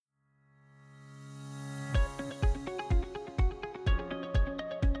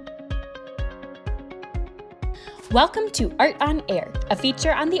Welcome to Art on Air, a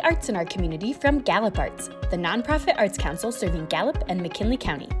feature on the arts in our community from Gallup Arts, the nonprofit arts council serving Gallup and McKinley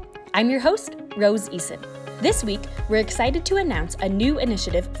County. I'm your host, Rose Eason. This week, we're excited to announce a new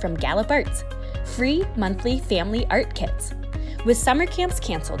initiative from Gallup Arts, free monthly family art kits. With summer camps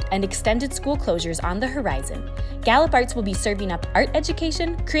canceled and extended school closures on the horizon, Gallup Arts will be serving up art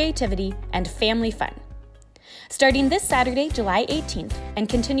education, creativity, and family fun. Starting this Saturday, July 18th, and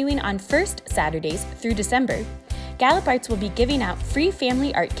continuing on first Saturdays through December, Gallup Arts will be giving out free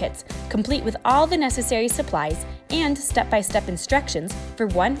family art kits, complete with all the necessary supplies and step-by-step instructions for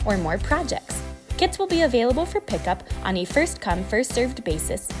one or more projects. Kits will be available for pickup on a first-come, first-served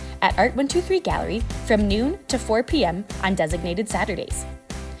basis at Art 123 Gallery from noon to 4 p.m. on designated Saturdays.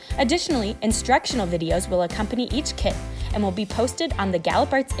 Additionally, instructional videos will accompany each kit and will be posted on the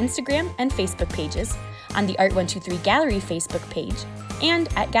Gallup Arts Instagram and Facebook pages, on the Art 123 Gallery Facebook page, and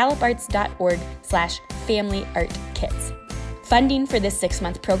at galluparts.org/familyartkits. Funding for this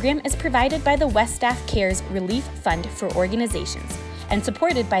 6-month program is provided by the West Staff Cares Relief Fund for Organizations and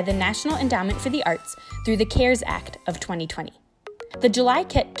supported by the National Endowment for the Arts through the CARES Act of 2020. The July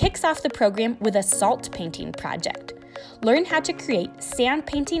kit kicks off the program with a salt painting project. Learn how to create sand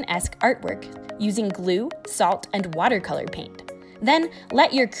painting-esque artwork using glue, salt, and watercolor paint. Then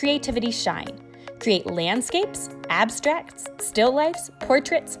let your creativity shine. Create landscapes, abstracts, still lifes,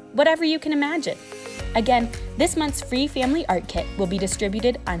 portraits, whatever you can imagine. Again, this month's free family art kit will be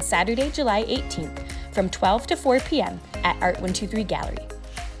distributed on Saturday, July 18th from 12 to 4 p.m. at Art 123 Gallery.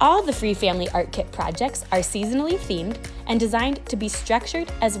 All the free family art kit projects are seasonally themed and designed to be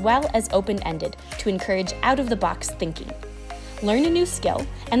structured as well as open-ended to encourage out-of-the-box thinking. Learn a new skill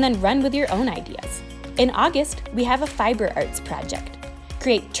and then run with your own ideas. In August, we have a fiber arts project.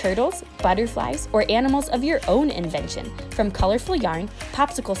 Create turtles, butterflies, or animals of your own invention from colorful yarn,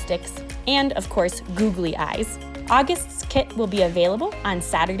 popsicle sticks, and, of course, googly eyes. August's kit will be available on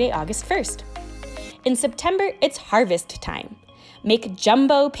Saturday, August 1st. In September, it's harvest time. Make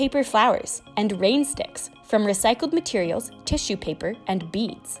jumbo paper flowers and rain sticks from recycled materials, tissue paper, and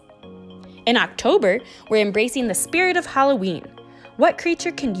beads. In October, we're embracing the spirit of Halloween. What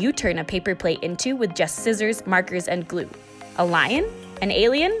creature can you turn a paper plate into with just scissors, markers, and glue? A lion? An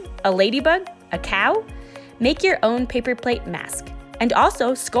alien? A ladybug? A cow? Make your own paper plate mask, and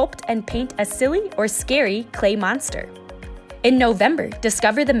also sculpt and paint a silly or scary clay monster. In November,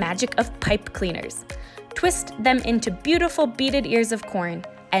 discover the magic of pipe cleaners. Twist them into beautiful beaded ears of corn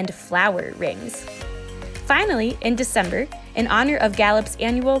and flower rings. Finally, in December, in honor of Gallup's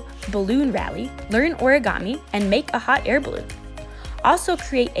annual balloon rally, learn origami and make a hot air balloon. Also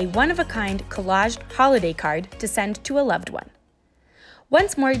create a one-of-a-kind collaged holiday card to send to a loved one.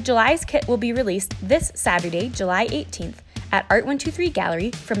 Once more, July's kit will be released this Saturday, July 18th at Art 123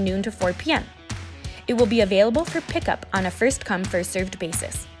 Gallery from noon to 4 p.m. It will be available for pickup on a first-come, first-served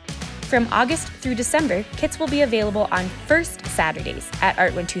basis. From August through December, kits will be available on first Saturdays at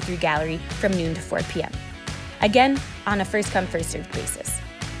Art 123 Gallery from noon to 4 p.m. Again, on a first-come, first-served basis.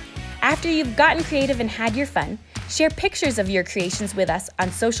 After you've gotten creative and had your fun, share pictures of your creations with us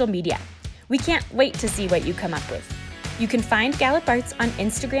on social media. We can't wait to see what you come up with. You can find Gallup Arts on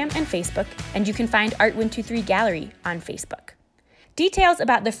Instagram and Facebook, and you can find Art 123 Gallery on Facebook. Details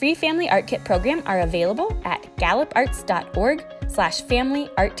about the free family art kit program are available at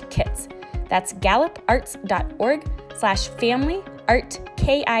galluparts.org/familyartkits. That's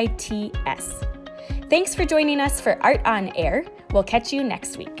galluparts.org/familyartkits. Thanks for joining us for Art on Air. We'll catch you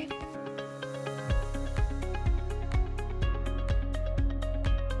next week.